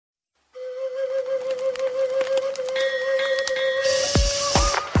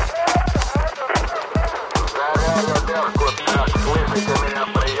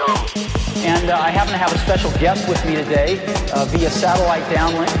have a special guest with me today via satellite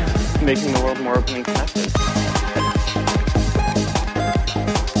downlink. Making the world more open and connected.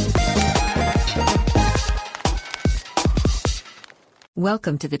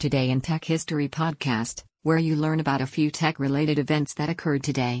 Welcome to the Today in Tech History podcast, where you learn about a few tech-related events that occurred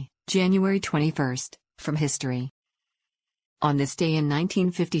today, January 21st, from history. On this day in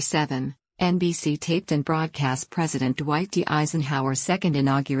 1957, NBC taped and broadcast President Dwight D. Eisenhower's second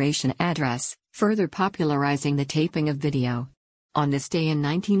inauguration address, further popularizing the taping of video. On this day in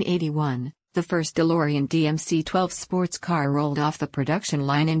 1981, the first DeLorean DMC-12 sports car rolled off the production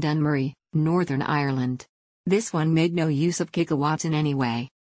line in Dunmurry, Northern Ireland. This one made no use of gigawatts in any way.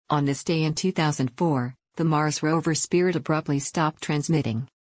 On this day in 2004, the Mars rover Spirit abruptly stopped transmitting.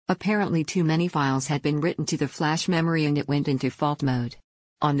 Apparently too many files had been written to the flash memory and it went into fault mode.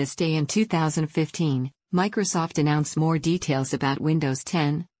 On this day in 2015, Microsoft announced more details about Windows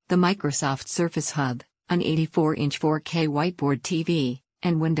 10, the Microsoft Surface Hub, an 84-inch 4K whiteboard TV,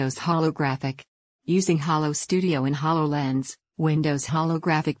 and Windows Holographic. Using Holo Studio and HoloLens, Windows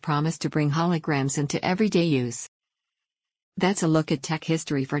Holographic promised to bring holograms into everyday use. That's a look at tech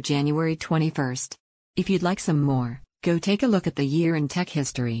history for January 21st. If you'd like some more, go take a look at the Year in Tech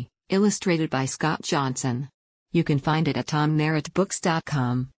History, illustrated by Scott Johnson. You can find it at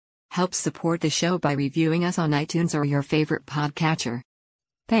tommerrittbooks.com. Help support the show by reviewing us on iTunes or your favorite podcatcher.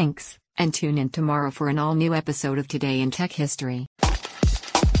 Thanks, and tune in tomorrow for an all-new episode of Today in Tech History.